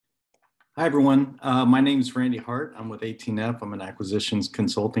Hi, everyone. My name is Randy Hart. I'm with 18F. I'm an acquisitions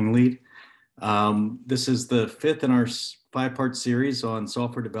consulting lead. This is the fifth in our five-part series on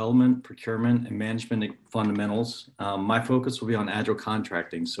software development, procurement, and management fundamentals. My focus will be on Agile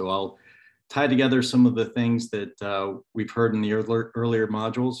Contracting. So I'll tie together some of the things that we've heard in the earlier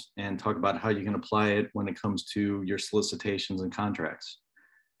modules and talk about how you can apply it when it comes to your solicitations and contracts.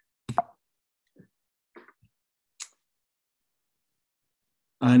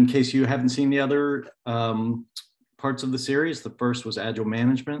 In case you haven't seen the other parts of the series, the first was Agile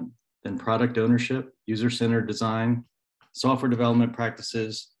Management, then Product Ownership, User-Centered Design, Software Development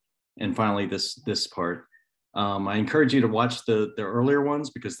Practices, and finally this part. I encourage you to watch the earlier ones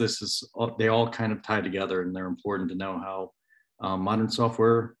because they all kind of tie together and they're important to know how modern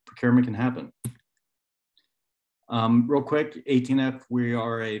software procurement can happen. Real quick, 18F, we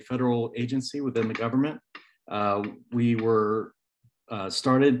are a federal agency within the government. We were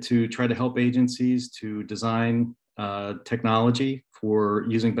started to try to help agencies to design technology for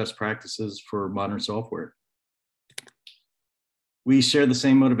using best practices for modern software. We share the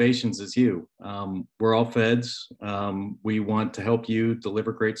same motivations as you. We're all feds. We want to help you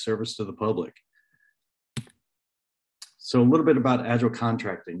deliver great service to the public. So a little bit about Agile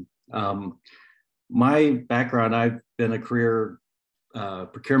Contracting. My background, I've been a career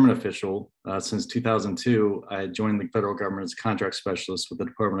procurement official since 2002. I joined the federal government as a contract specialist with the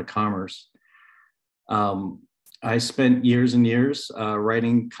Department of Commerce. I spent years and years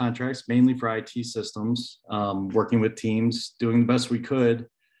writing contracts, mainly for IT systems, working with teams, doing the best we could,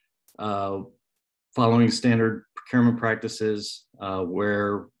 following standard procurement practices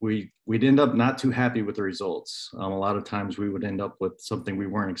where we'd end up not too happy with the results. A lot of times we would end up with something we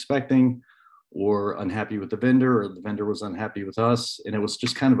weren't expecting, or unhappy with the vendor, or the vendor was unhappy with us. And it was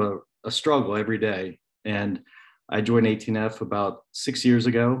just kind of a struggle every day. And I joined 18F about 6 years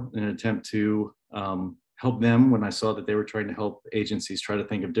ago in an attempt to help them when I saw that they were trying to help agencies try to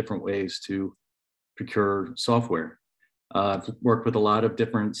think of different ways to procure software. I've worked with a lot of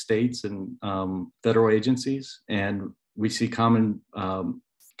different states and federal agencies, and we see common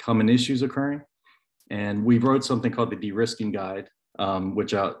issues occurring. And we wrote something called the De-risking Guide,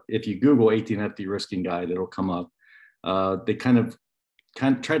 which if you Google 18F de-risking guide, it'll come up. They kind of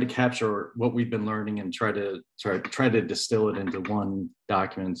try to capture what we've been learning and try to distill it into one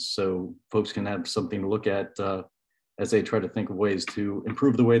document so folks can have something to look at as they try to think of ways to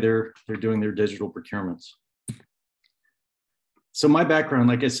improve the way they're doing their digital procurements. So my background,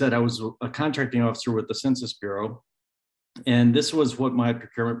 like I said, I was a contracting officer with the Census Bureau, and this was what my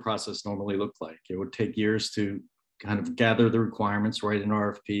procurement process normally looked like. It would take years to kind of gather the requirements, write an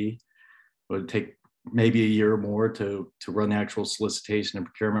RFP. It would take maybe a year or more to run the actual solicitation and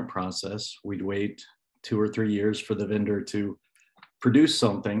procurement process. We'd wait 2 or 3 years for the vendor to produce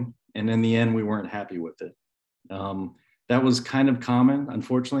something, and in the end, we weren't happy with it. That was kind of common,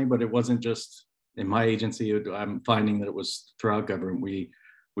 unfortunately, but it wasn't just in my agency. I'm finding that it was throughout government. We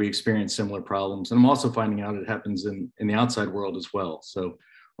experience similar problems, and I'm also finding out it happens in the outside world as well. So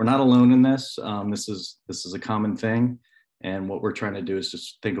we're not alone in this. This is a common thing. And what we're trying to do is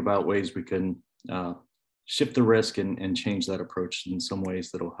just think about ways we can shift the risk and change that approach in some ways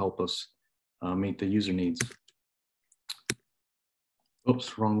that'll help us meet the user needs.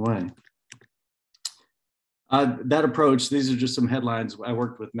 Oops, wrong way. That approach, these are just some headlines. I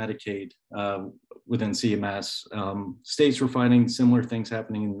worked with Medicaid within CMS. States were finding similar things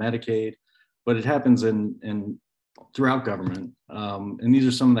happening in Medicaid, but it happens throughout government. And these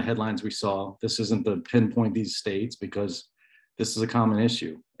are some of the headlines we saw. This isn't to pinpoint these states because this is a common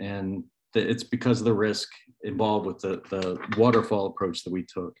issue. And it's because of the risk involved with the waterfall approach that we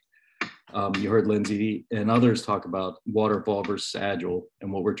took. You heard Lindsay and others talk about waterfall versus agile.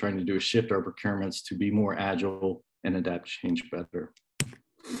 And what we're trying to do is shift our procurements to be more agile and adapt to change better.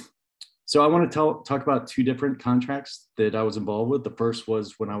 So I want to talk about 2 different contracts that I was involved with. The first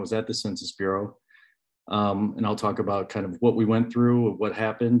was when I was at the Census Bureau. And I'll talk about kind of what we went through, what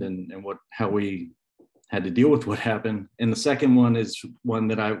happened, and how we had to deal with what happened. And the second one is one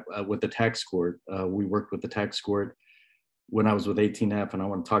that with the tax court. We worked with the tax court when I was with 18F, and I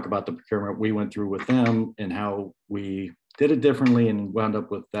want to talk about the procurement we went through with them and how we did it differently and wound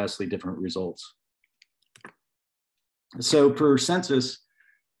up with vastly different results. So for Census,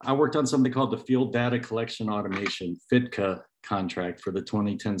 I worked on something called the Field Data Collection Automation, FDCA contract for the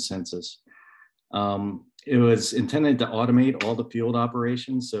 2010 census. It was intended to automate all the field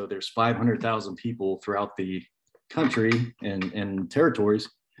operations. So there's 500,000 people throughout the country and territories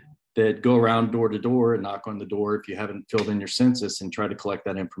that go around door to door and knock on the door if you haven't filled in your census and try to collect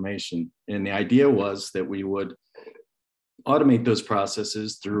that information. And the idea was that we would automate those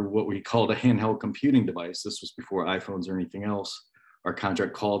processes through what we called a handheld computing device. This was before iPhones or anything else. Our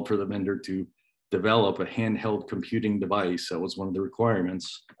contract called for the vendor to develop a handheld computing device. That was one of the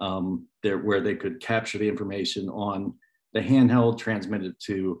requirements, where they could capture the information on the handheld, transmit it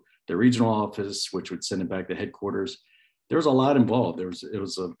to the regional office, which would send it back to headquarters. There was a lot involved. It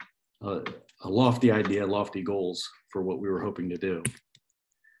was a lofty idea, lofty goals for what we were hoping to do.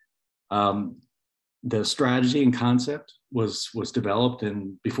 The strategy and concept was developed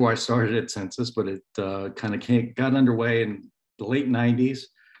and before I started at Census, but it kind of got underway in the late 90s.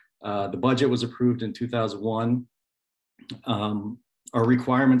 The budget was approved in 2001. Our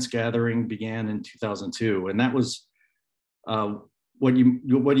requirements gathering began in 2002, and that was what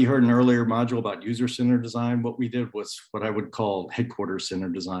you heard in an earlier module about user-centered design. What we did was what I would call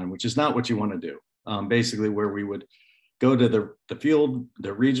headquarters-centered design, which is not what you want to do. Basically, where we would go to the field,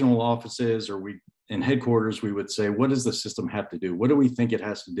 the regional offices, or in headquarters, we would say, what does the system have to do? What do we think it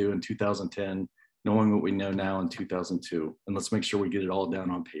has to do in 2010, knowing what we know now in 2002? And let's make sure we get it all down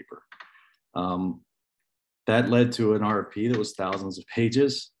on paper. That led to an RFP that was thousands of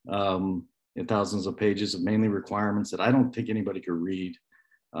pages, and thousands of pages of mainly requirements that I don't think anybody could read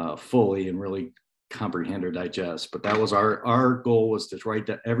fully and really comprehend or digest. But that was our goal, was to write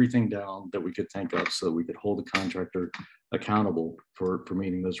everything down that we could think of so that we could hold the contractor accountable for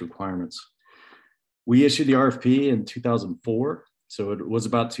meeting those requirements. We issued the RFP in 2004. So it was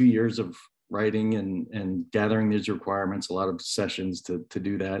about 2 years of writing and gathering these requirements, a lot of sessions to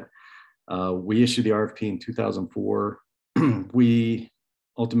do that. We issued the RFP in 2004. We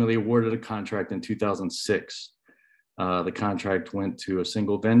ultimately awarded a contract in 2006. The contract went to a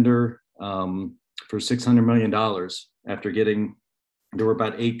single vendor for $600 million after there were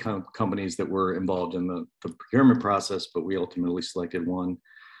about 8 companies that were involved in the procurement process, but we ultimately selected one,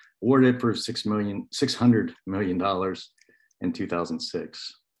 awarded for $600 million in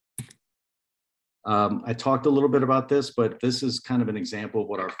 2006. I talked a little bit about this, but this is kind of an example of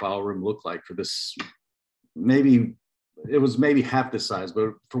what our file room looked like for this. It was maybe half the size,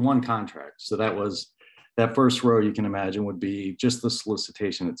 but for one contract. So that first row you can imagine would be just the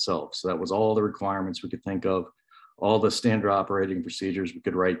solicitation itself. So that was all the requirements we could think of, all the standard operating procedures we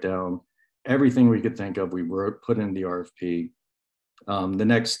could write down, everything we could think of, we put in the RFP. The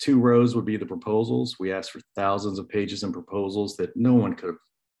next 2 rows would be the proposals. We asked for thousands of pages in proposals that no one could have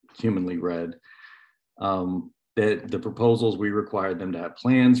humanly read. The proposals, we required them to have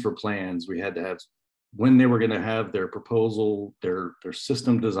plans for plans. We had to have when they were going to have their proposal, their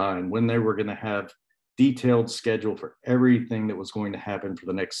system design, when they were going to have detailed schedule for everything that was going to happen for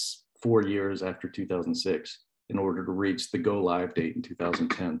the next 4 years after 2006 in order to reach the go live date in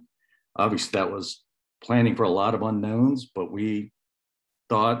 2010. Obviously, that was planning for a lot of unknowns, but we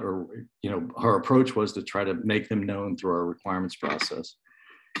thought, our approach was to try to make them known through our requirements process.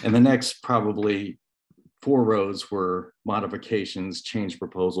 And the next probably 4 rows were modifications, change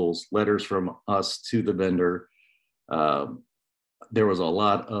proposals, letters from us to the vendor. There was a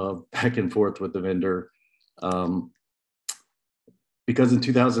lot of back and forth with the vendor. Because in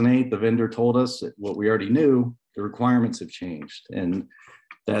 2008, the vendor told us what we already knew, the requirements have changed. And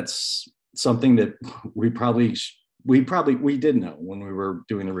that's something that we did know when we were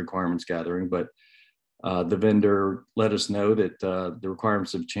doing the requirements gathering, but the vendor let us know that the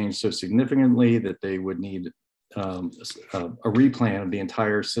requirements have changed so significantly that they would need a replan of the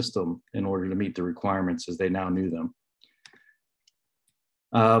entire system in order to meet the requirements as they now knew them.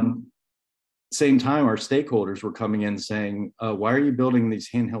 Same time, our stakeholders were coming in saying, why are you building these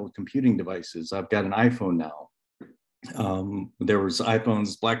handheld computing devices? I've got an iPhone now. There was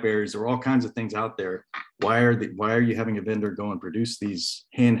iPhones, Blackberries, there were all kinds of things out there. Why are you having a vendor go and produce these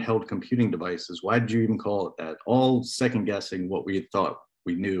handheld computing devices? Why did you even call it that? All second guessing what we had thought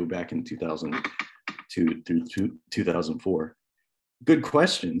we knew back in 2002 through 2004. Good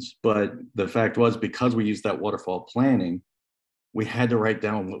questions, but the fact was, because we used that waterfall planning, we had to write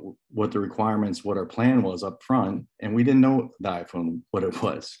down what the requirements, what our plan was up front, and we didn't know the iPhone, what it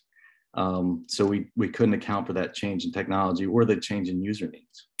was. So we couldn't account for that change in technology or the change in user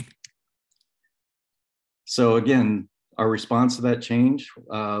needs. So again, our response to that change,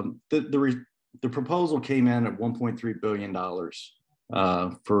 the proposal came in at $1.3 billion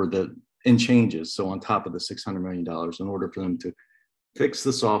in changes. So on top of the $600 million, in order for them to fix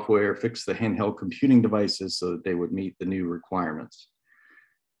the software, fix the handheld computing devices so that they would meet the new requirements.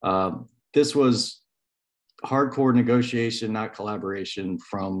 This was hardcore negotiation, not collaboration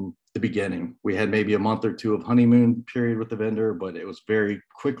from the beginning. We had maybe a month or 2 of honeymoon period with the vendor, but it was very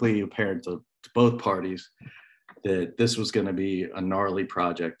quickly apparent to both parties that this was going to be a gnarly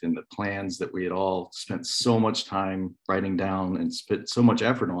project, and the plans that we had all spent so much time writing down and spent so much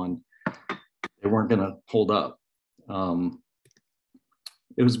effort on, they weren't going to hold up.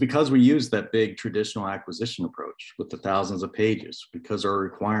 It was because we used that big traditional acquisition approach with the thousands of pages, because our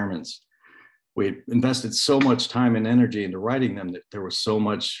requirements, we invested so much time and energy into writing them that there was so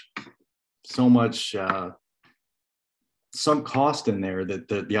much sunk cost in there that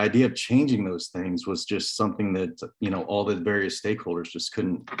the idea of changing those things was just something that, you know, all the various stakeholders just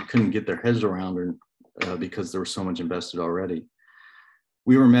couldn't get their heads around, or because there was so much invested already.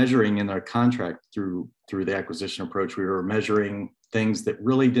 We were measuring in our contract through the acquisition approach, we were measuring things that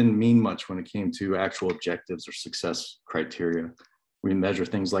really didn't mean much when it came to actual objectives or success criteria. We measure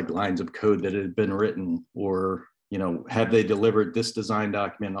things like lines of code that had been written, or, you know, have they delivered this design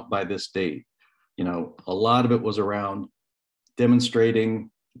document by this date? You know, a lot of it was around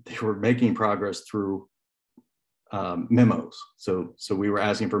demonstrating they were making progress through memos. So we were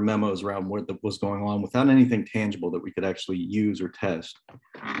asking for memos around what was going on without anything tangible that we could actually use or test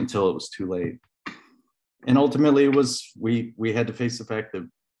until it was too late. And ultimately, it was we had to face the fact that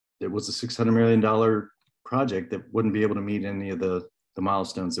it was a $600 million project that wouldn't be able to meet any of the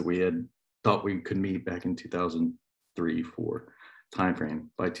milestones that we had thought we could meet back in 2003-4 timeframe.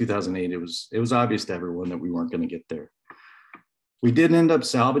 By 2008, it was obvious to everyone that we weren't going to get there. We did end up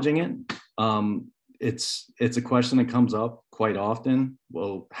salvaging it. It's a question that comes up quite often.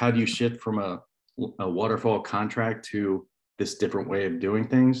 Well, how do you shift from a waterfall contract to this different way of doing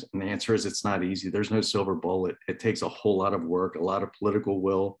things? And the answer is it's not easy. There's no silver bullet. It takes a whole lot of work, a lot of political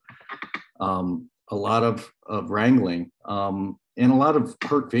will, a lot of wrangling, and a lot of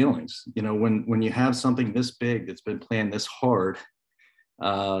hurt feelings. You know, when you have something this big that's been planned this hard,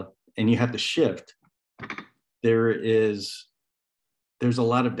 and you have to shift, there's a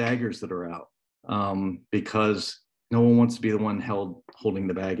lot of daggers that are out, because no one wants to be the one holding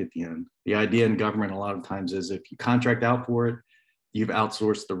the bag at the end. The idea in government a lot of times is if you contract out for it, you've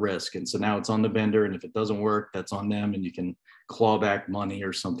outsourced the risk. And so now it's on the vendor, and if it doesn't work, that's on them, and you can claw back money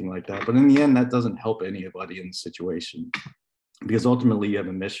or something like that. But in the end, that doesn't help anybody in the situation, because ultimately you have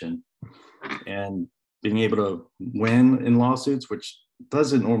a mission. And being able to win in lawsuits, which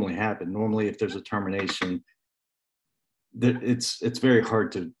doesn't normally happen. Normally, if there's a termination, it's very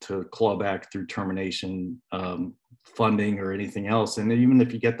hard to claw back through termination funding or anything else. And even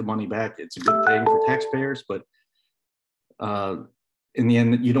if you get the money back, it's a good thing for taxpayers. But in the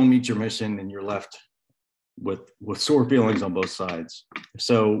end, you don't meet your mission, and you're left with sore feelings on both sides.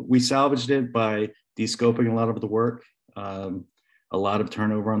 So we salvaged it by de-scoping a lot of the work, a lot of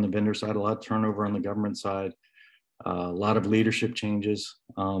turnover on the vendor side, a lot of turnover on the government side, a lot of leadership changes,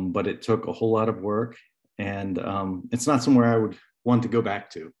 but it took a whole lot of work. And it's not somewhere I would want to go back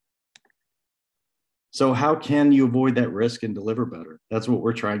to. So how can you avoid that risk and deliver better? That's what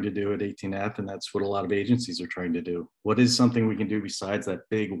we're trying to do at 18F, and that's what a lot of agencies are trying to do. What is something we can do besides that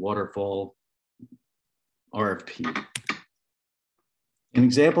big waterfall RFP? An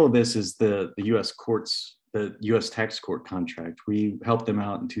example of this is the U.S. courts, the U.S. tax court contract. We helped them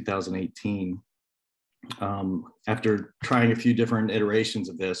out in 2018. After trying a few different iterations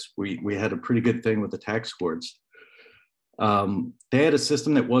of this, we had a pretty good thing with the tax courts. They had a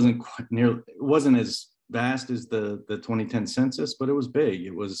system that wasn't as vast as the 2010 census, but it was big.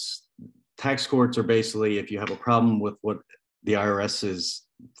 It was, tax courts are basically, if you have a problem with what the IRS is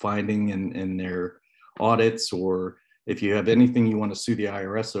finding in their audits, or if you have anything you want to sue the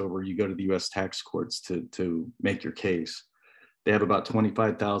IRS over, you go to the U.S. tax courts to make your case. They have about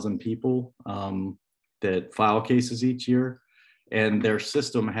 25,000 people that file cases each year. And their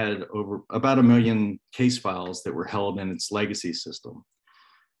system had over about 1 million case files that were held in its legacy system.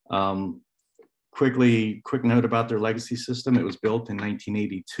 Quick note about their legacy system. It was built in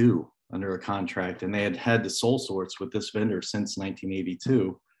 1982 under a contract, and they had had the sole source with this vendor since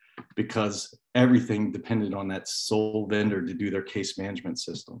 1982 because everything depended on that sole vendor to do their case management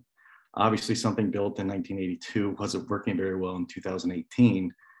system. Obviously, something built in 1982 wasn't working very well in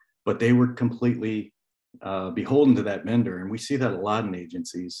 2018, but they were completely beholden to that vendor. And we see that a lot in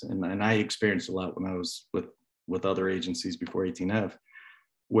agencies. And I experienced a lot when I was with other agencies before 18F,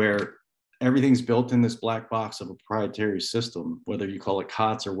 where everything's built in this black box of a proprietary system, whether you call it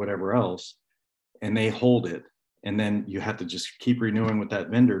COTS or whatever else, and they hold it. And then you have to just keep renewing with that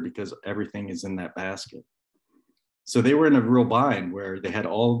vendor because everything is in that basket. So they were in a real bind where they had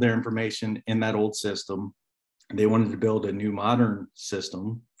all of their information in that old system. They wanted to build a new modern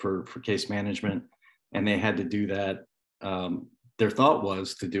system for case management. And they had to do that. Their thought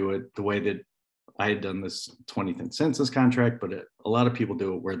was to do it the way that I had done this 2010 census contract, but a lot of people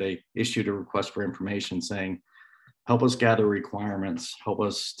do it where they issued a request for information saying, help us gather requirements, help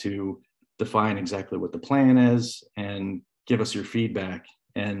us to define exactly what the plan is, and give us your feedback.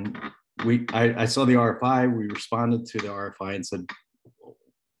 And I saw the RFI, we responded to the RFI and said,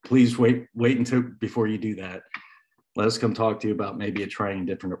 please wait until before you do that. Let us come talk to you about maybe trying a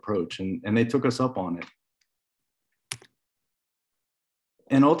different approach. And they took us up on it.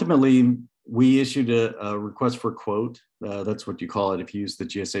 And ultimately, we issued a request for quote. That's what you call it if you use the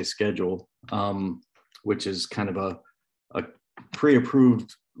GSA schedule, which is kind of a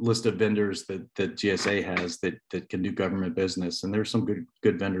pre-approved list of vendors that GSA has that can do government business. And there's some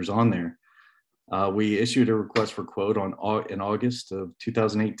good vendors on there. We issued a request for quote in August of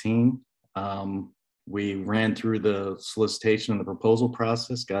 2018. We ran through the solicitation and the proposal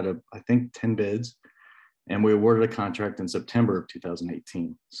process, got I think 10 bids, and we awarded a contract in September of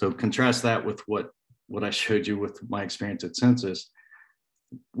 2018. So contrast that with what I showed you with my experience at Census.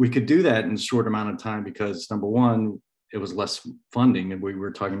 We could do that in a short amount of time because, number one, it was less funding, and we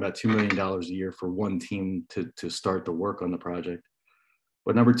were talking about $2 million a year for one team to start the work on the project.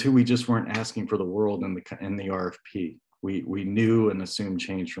 But number two, we just weren't asking for the world in the RFP. We knew and assumed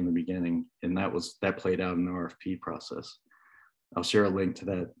change from the beginning, and that played out in the RFP process. I'll share a link to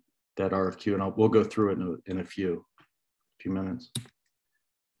that RFQ, and we'll go through it in a few minutes.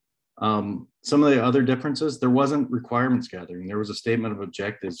 Some of the other differences, there wasn't requirements gathering. There was a statement of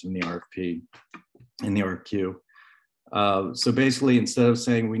objectives in the RFP, in the RFQ. So basically, instead of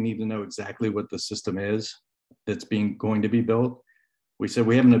saying we need to know exactly what the system is that's going to be built, we said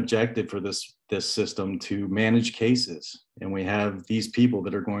we have an objective for this system to manage cases, and we have these people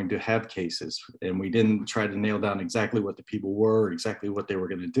that are going to have cases. And we didn't try to nail down exactly what the people were, exactly what they were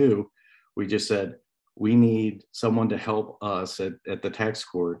going to do. We just said we need someone to help us at the tax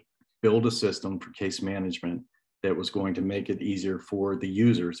court build a system for case management that was going to make it easier for the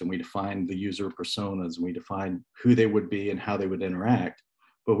users. And we defined the user personas, and we defined who they would be and how they would interact.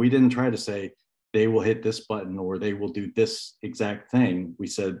 But we didn't try to say they will hit this button or they will do this exact thing. We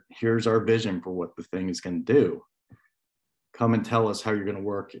said, here's our vision for what the thing is going to do. Come and tell us how you're going to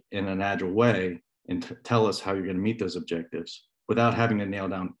work in an agile way, and tell us how you're going to meet those objectives without having to nail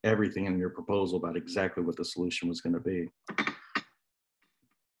down everything in your proposal about exactly what the solution was going to be.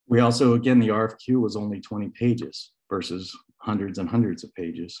 We also, again, the RFQ was only 20 pages versus hundreds and hundreds of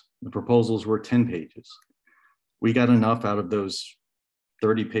pages. The proposals were 10 pages. We got enough out of those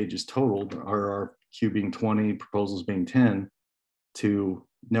 30 pages total, our RFQ being 20, proposals being 10, to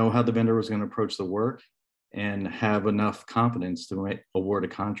know how the vendor was going to approach the work and have enough confidence to award a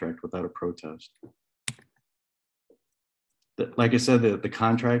contract without a protest. Like I said, the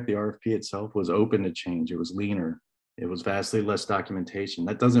contract, the RFP itself was open to change. It was leaner. It was vastly less documentation.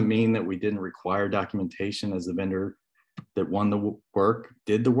 That doesn't mean that we didn't require documentation as the vendor that won the work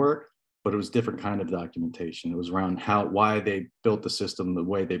did the work, but it was different kind of documentation. It was around why they built the system the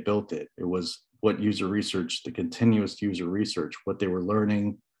way they built it. It was what user research, the continuous user research, what they were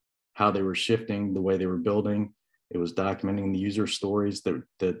learning, how they were shifting, the way they were building. It was documenting the user stories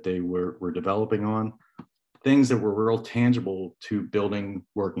that they were developing on. Things that were real tangible to building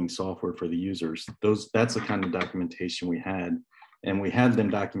working software for the users. That's the kind of documentation we had. And we had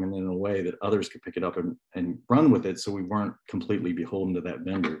them documented in a way that others could pick it up and run with it, so we weren't completely beholden to that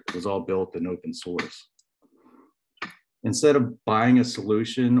vendor. It was all built in open source. Instead of buying a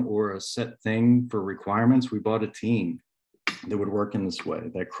solution or a set thing for requirements, we bought a team that would work in this way,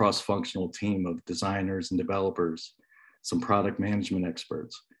 that cross-functional team of designers and developers, some product management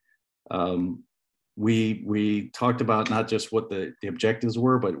experts. We talked about not just what the objectives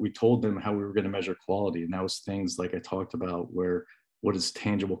were, but we told them how we were going to measure quality. And that was things like I talked about, what does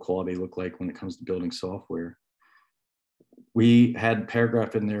tangible quality look like when it comes to building software? We had a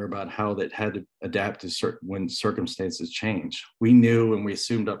paragraph in there about how that had to adapt to when circumstances change. We knew and we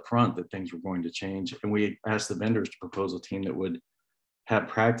assumed up front that things were going to change. And we asked the vendors to propose a team that would have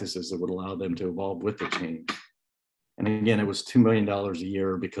practices that would allow them to evolve with the change. And again, it was $2 million a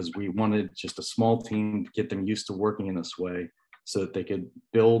year because we wanted just a small team to get them used to working in this way so that they could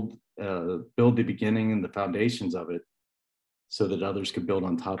build the beginning and the foundations of it so that others could build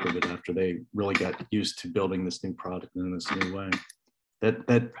on top of it after they really got used to building this new product in this new way.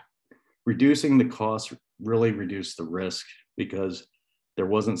 That reducing the cost really reduced the risk because there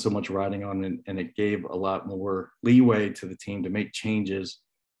wasn't so much riding on it, and it gave a lot more leeway to the team to make changes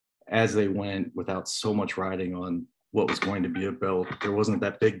as they went without so much riding on what was going to be built. There wasn't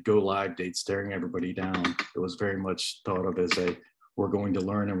that big go live date staring everybody down. It was very much thought of as we're going to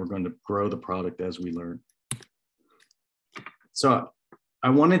learn and we're going to grow the product as we learn. So I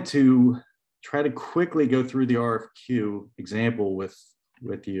wanted to try to quickly go through the RFQ example with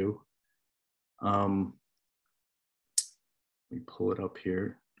you. Let me pull it up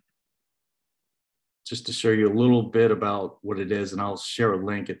here just to show you a little bit about what it is, and I'll share a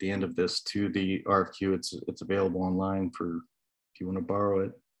link at the end of this to the RFQ. It's available online for if you want to borrow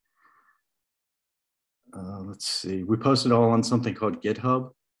it. Let's see, we posted all on something called GitHub.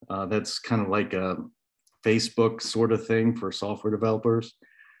 That's kind of like a Facebook sort of thing for software developers.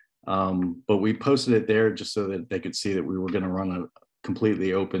 But we posted it there just so that they could see that we were going to run a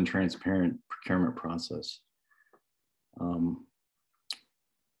completely open, transparent procurement process.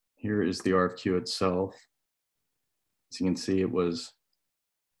 Here is the RFQ itself. As you can see, it was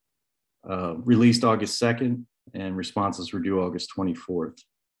released August 2nd and responses were due August 24th.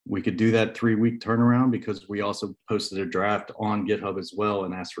 We could do that 3-week turnaround because we also posted a draft on GitHub as well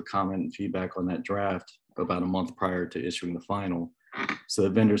and asked for comment and feedback on that draft about a month prior to issuing the final. So the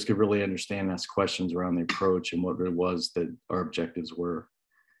vendors could really understand and ask questions around the approach and what it was that our objectives were.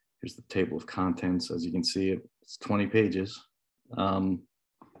 Here's the table of contents. As you can see, it's 20 pages.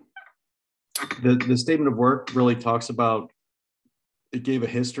 The statement of work really talks about, it gave a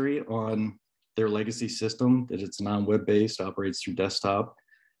history on their legacy system, that it's non-web based, operates through desktop.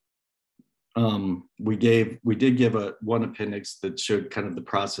 We did give one appendix that showed kind of the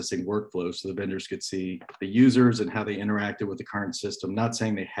processing workflow so the vendors could see the users and how they interacted with the current system. Not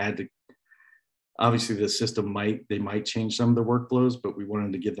saying they had to, obviously the system might change some of the workflows, but we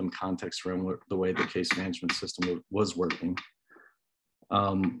wanted to give them context around the way the case management system was working.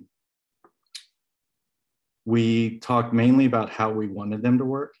 We talked mainly about how we wanted them to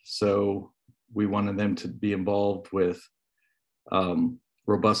work. So we wanted them to be involved with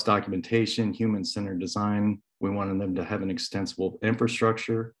robust documentation, human-centered design. We wanted them to have an extensible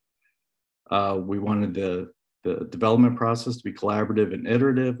infrastructure. We wanted the development process to be collaborative and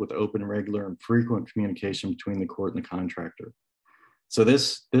iterative with open, regular, and frequent communication between the court and the contractor. So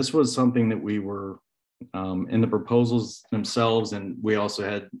this was something that we were in the proposals themselves, and we also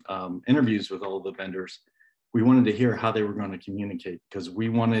had interviews with all of the vendors. We wanted to hear how they were going to communicate because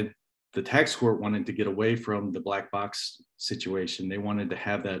the tax court wanted to get away from the black box situation. They wanted to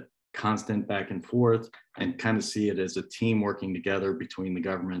have that constant back and forth and kind of see it as a team working together between the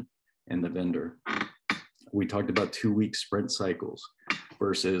government and the vendor. We talked about 2-week sprint cycles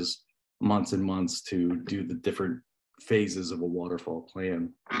versus months and months to do the different phases of a waterfall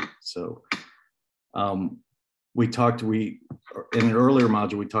plan. So in an earlier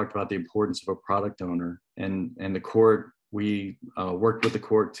module, we talked about the importance of a product owner, and the court, we worked with the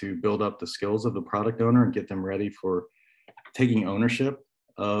court to build up the skills of the product owner and get them ready for taking ownership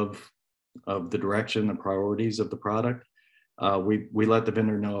of the direction, the priorities of the product. We let the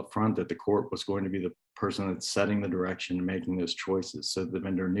vendor know up front that the court was going to be the person that's setting the direction and making those choices. So the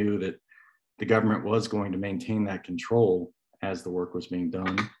vendor knew that the government was going to maintain that control as the work was being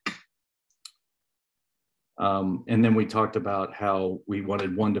done. And then we talked about how we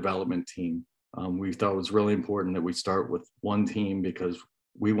wanted one development team. We thought it was really important that we start with one team because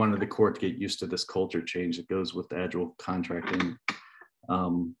we wanted the court to get used to this culture change that goes with Agile Contracting.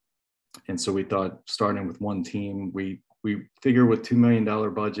 And so we thought starting with one team, we figure with $2 million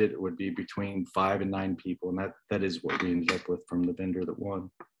budget, it would be between 5 and 9 people. And that is what we ended up with from the vendor that won.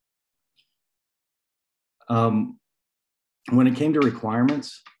 When it came to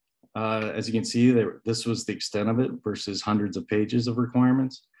requirements, as you can see, this was the extent of it versus hundreds of pages of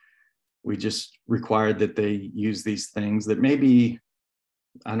requirements. We just required that they use these things that maybe,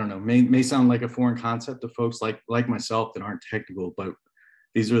 I don't know, may sound like a foreign concept to folks like myself that aren't technical, but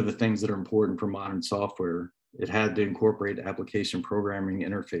these are the things that are important for modern software. It had to incorporate application programming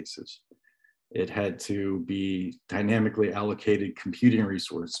interfaces. It had to be dynamically allocated computing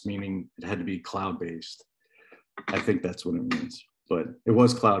resource, meaning it had to be cloud-based. I think that's what it means, but it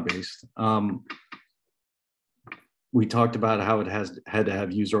was cloud-based. We talked about how it had to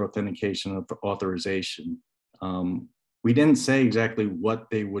have user authentication and authorization. We didn't say exactly what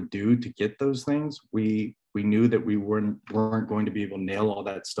they would do to get those things. We knew that we weren't going to be able to nail all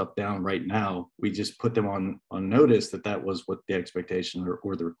that stuff down right now. We just put them on notice that was what the expectation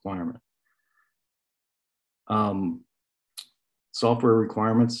or the requirement. Software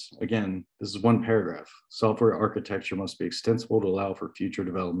requirements, again, this is one paragraph. Software architecture must be extensible to allow for future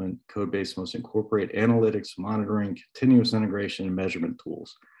development. Code base must incorporate analytics, monitoring, continuous integration, and measurement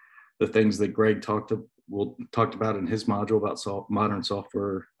tools. The things that Greg talked about in his module about modern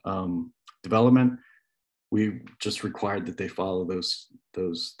software development, we just required that they follow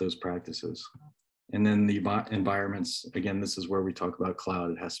those practices. And then the environments, again, this is where we talk about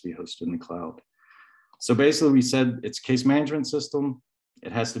cloud. It has to be hosted in the cloud. So basically we said it's a case management system.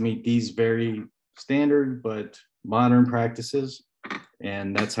 It has to meet these very standard but modern practices.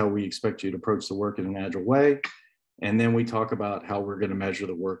 And that's how we expect you to approach the work in an agile way. And then we talk about how we're going to measure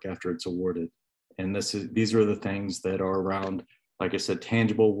the work after it's awarded. And these are the things that are around, like I said,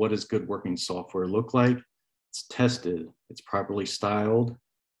 tangible. What does good working software look like? It's tested, it's properly styled,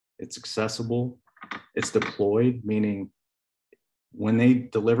 it's accessible, it's deployed, meaning when they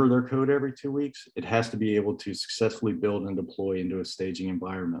deliver their code every 2 weeks, it has to be able to successfully build and deploy into a staging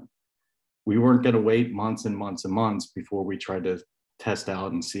environment. We weren't going to wait months and months and months before we tried to test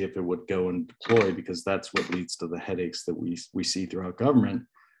out and see if it would go and deploy, because that's what leads to the headaches that we see throughout government,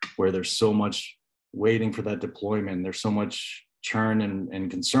 where there's so much waiting for that deployment. There's so much churn and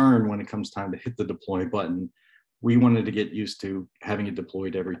concern when it comes time to hit the deploy button. We wanted to get used to having it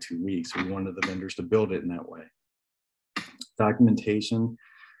deployed every 2 weeks. We wanted the vendors to build it in that way. Documentation,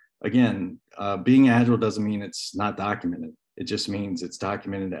 again, being agile doesn't mean it's not documented. It just means it's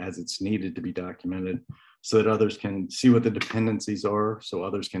documented as it's needed to be documented, so that others can see what the dependencies are, so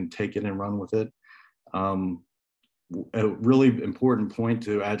others can take it and run with it. A really important point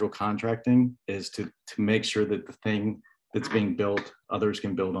to Agile contracting is to make sure that the thing that's being built, others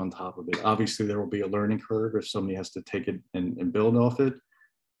can build on top of it. Obviously, there will be a learning curve if somebody has to take it and build off it,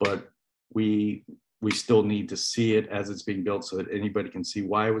 but we still need to see it as it's being built so that anybody can see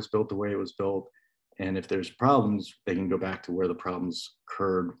why it was built the way it was built. And if there's problems, they can go back to where the problems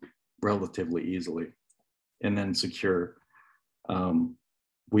occurred relatively easily. And then secure.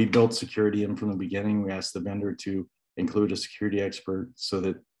 We built security in from the beginning. We asked the vendor to include a security expert so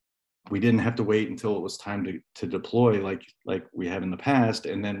that we didn't have to wait until it was time to deploy like we have in the past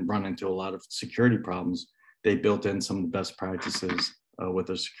and then run into a lot of security problems. They built in some of the best practices with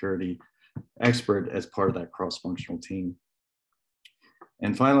a security expert as part of that cross-functional team.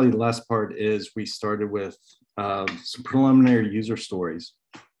 And finally, the last part is we started with some preliminary user stories.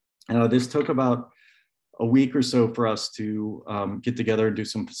 This took about a week or so for us to get together and do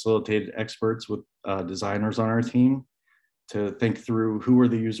some facilitated experts with designers on our team to think through who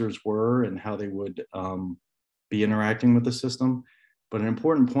the users were and how they would be interacting with the system. But an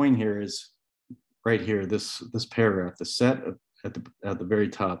important point here is right here, this paragraph, the set of, at the very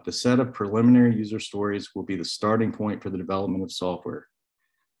top, the set of preliminary user stories will be the starting point for the development of software.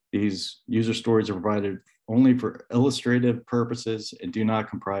 These user stories are provided only for illustrative purposes and do not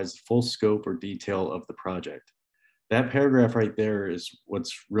comprise the full scope or detail of the project. That paragraph right there is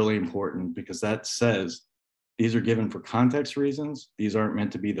what's really important, because that says these are given for context reasons. These aren't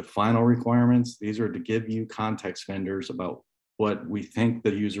meant to be the final requirements. These are to give you context, vendors, about what we think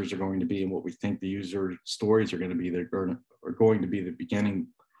the users are going to be and what we think the user stories are going to be that are going to be the beginning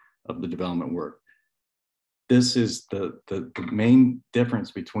of the development work. This is the main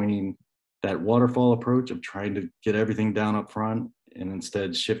difference between that waterfall approach of trying to get everything down up front and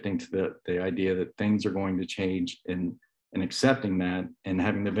instead shifting to the idea that things are going to change and accepting that and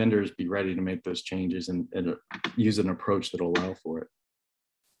having the vendors be ready to make those changes and use an approach that will allow for it.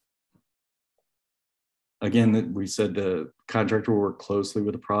 Again, we said the contractor will work closely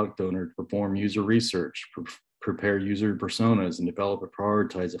with the product owner to perform user research, prepare user personas, and develop and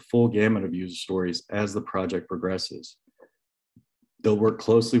prioritize a full gamut of user stories as the project progresses. They'll work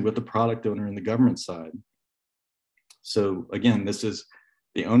closely with the product owner and the government side. So again, this is,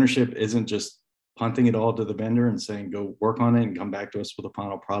 the ownership isn't just punting it all to the vendor and saying, go work on it and come back to us with a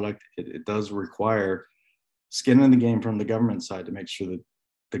final product. It does require skin in the game from the government side to make sure that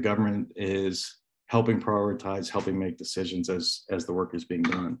the government is helping prioritize, helping make decisions as the work is being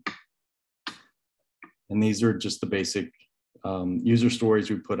done. And these are just the basic user stories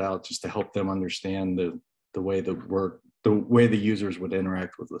we put out just to help them understand the way the users would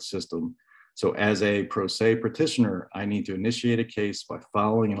interact with the system. So as a pro se petitioner, I need to initiate a case by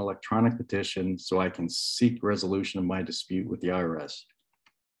filing an electronic petition so I can seek resolution of my dispute with the IRS.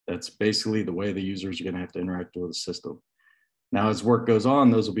 That's basically the way the users are going to have to interact with the system. Now, as work goes on,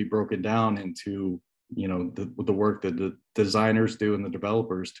 those will be broken down into, you know, the work that the designers do and the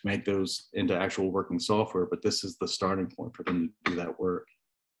developers to make those into actual working software. But this is the starting point for them to do that work.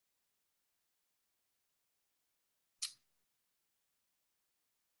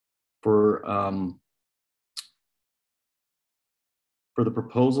 For the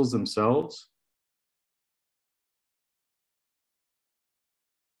proposals themselves,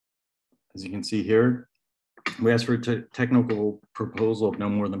 as you can see here, we asked for a technical proposal of no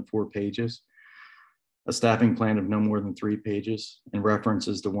more than 4 pages, a staffing plan of no more than 3 pages, and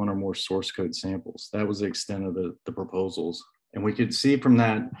references to 1 or more source code samples. That was the extent of the proposals. And we could see from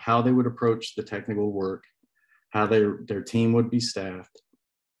that how they would approach the technical work, how their team would be staffed,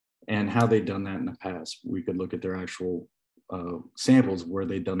 and how they'd done that in the past. We could look at their actual samples where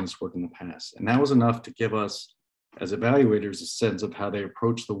they'd done this work in the past. And that was enough to give us, as evaluators, a sense of how they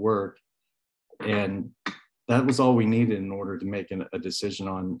approach the work. And that was all we needed in order to make a decision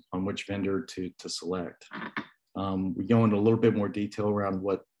on which vendor to select. We go into a little bit more detail around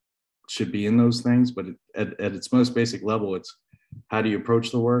what should be in those things, but at its most basic level, it's how do you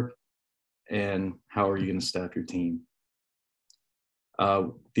approach the work and how are you going to staff your team?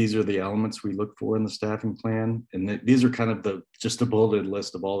 These are the elements we look for in the staffing plan. And these are kind of just a bulleted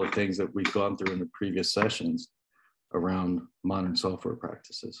list of all the things that we've gone through in the previous sessions around modern software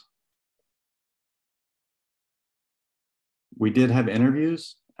practices. We did have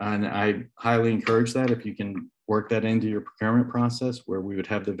interviews, and I highly encourage that if you can work that into your procurement process, where we would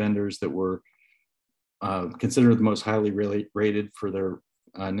have the vendors that were considered the most highly rated for their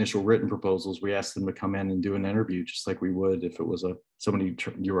initial written proposals. We asked them to come in and do an interview, just like we would if it was somebody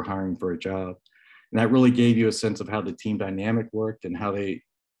you were hiring for a job. And that really gave you a sense of how the team dynamic worked and how it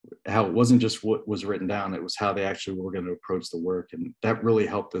wasn't just what was written down, it was how they actually were going to approach the work. And that really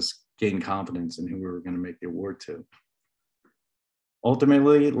helped us gain confidence in who we were going to make the award to.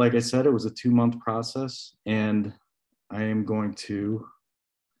 Ultimately, like I said, it was a 2-month process, and I am going to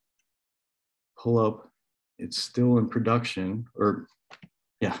pull up, it's still in production, or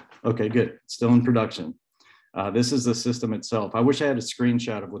yeah, okay, good. It's still in production. This is the system itself. I wish I had a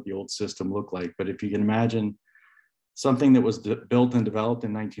screenshot of what the old system looked like, but if you can imagine something that was built and developed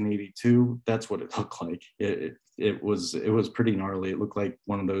in 1982, that's what it looked like. It was pretty gnarly. It looked like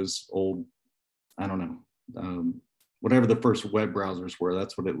one of those old, I don't know, whatever the first web browsers were,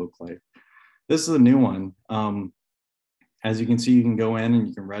 that's what it looked like. This is a new one. As you can see, you can go in and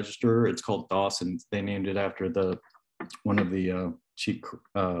you can register. It's called Dawson. They named it after one of the chief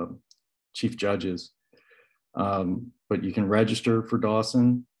judges. But you can register for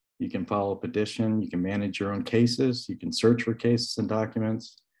Dawson. You can file a petition. You can manage your own cases. You can search for cases and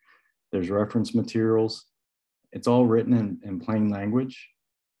documents. There's reference materials. It's all written in plain language.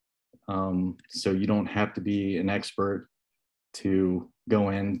 So you don't have to be an expert to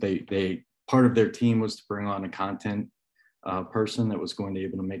go in. Part of their team was to bring on a content person that was going to be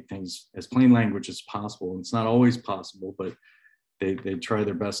able to make things as plain language as possible. And it's not always possible, but they try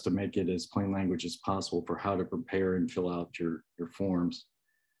their best to make it as plain language as possible for how to prepare and fill out your forms.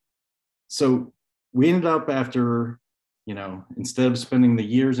 So we ended up after, instead of spending the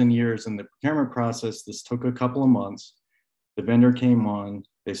years and years in the procurement process, this took a couple of months. The vendor came on,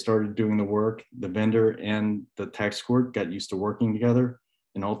 they started doing the work. The vendor and the tax court got used to working together.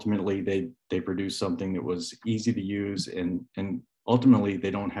 And ultimately they produced something that was easy to use. And ultimately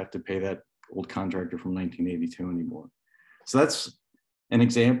they don't have to pay that old contractor from 1982 anymore. So that's an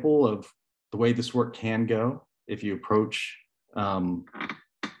example of the way this work can go if you approach the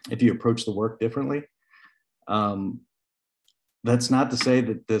work differently. That's not to say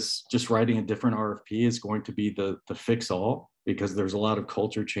that just writing a different RFP is going to be the fix all, because there's a lot of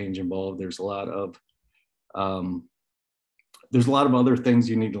culture change involved. There's a lot of other things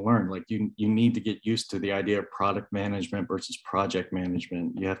you need to learn. Like you need to get used to the idea of product management versus project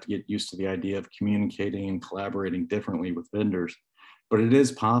management. You have to get used to the idea of communicating and collaborating differently with vendors, but it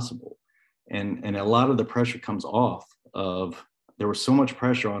is possible. And a lot of the pressure comes off of, there was so much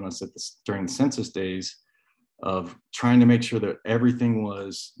pressure on us during the census days of trying to make sure that everything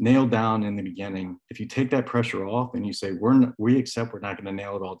was nailed down in the beginning. If you take that pressure off and you say, we accept we're not going to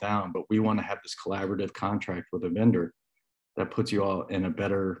nail it all down, but we want to have this collaborative contract with a vendor, that puts you all in a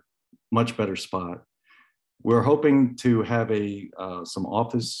much better spot. We're hoping to have some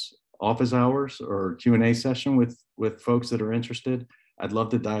office hours or Q&A session with folks that are interested. I'd love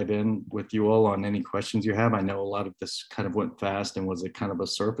to dive in with you all on any questions you have. I know a lot of this kind of went fast and was a kind of a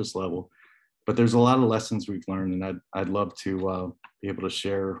surface level, but there's a lot of lessons we've learned, and I'd love to be able to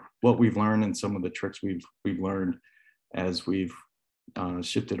share what we've learned and some of the tricks we've learned as we've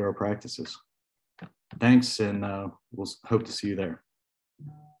shifted our practices. Thanks, and we'll hope to see you there.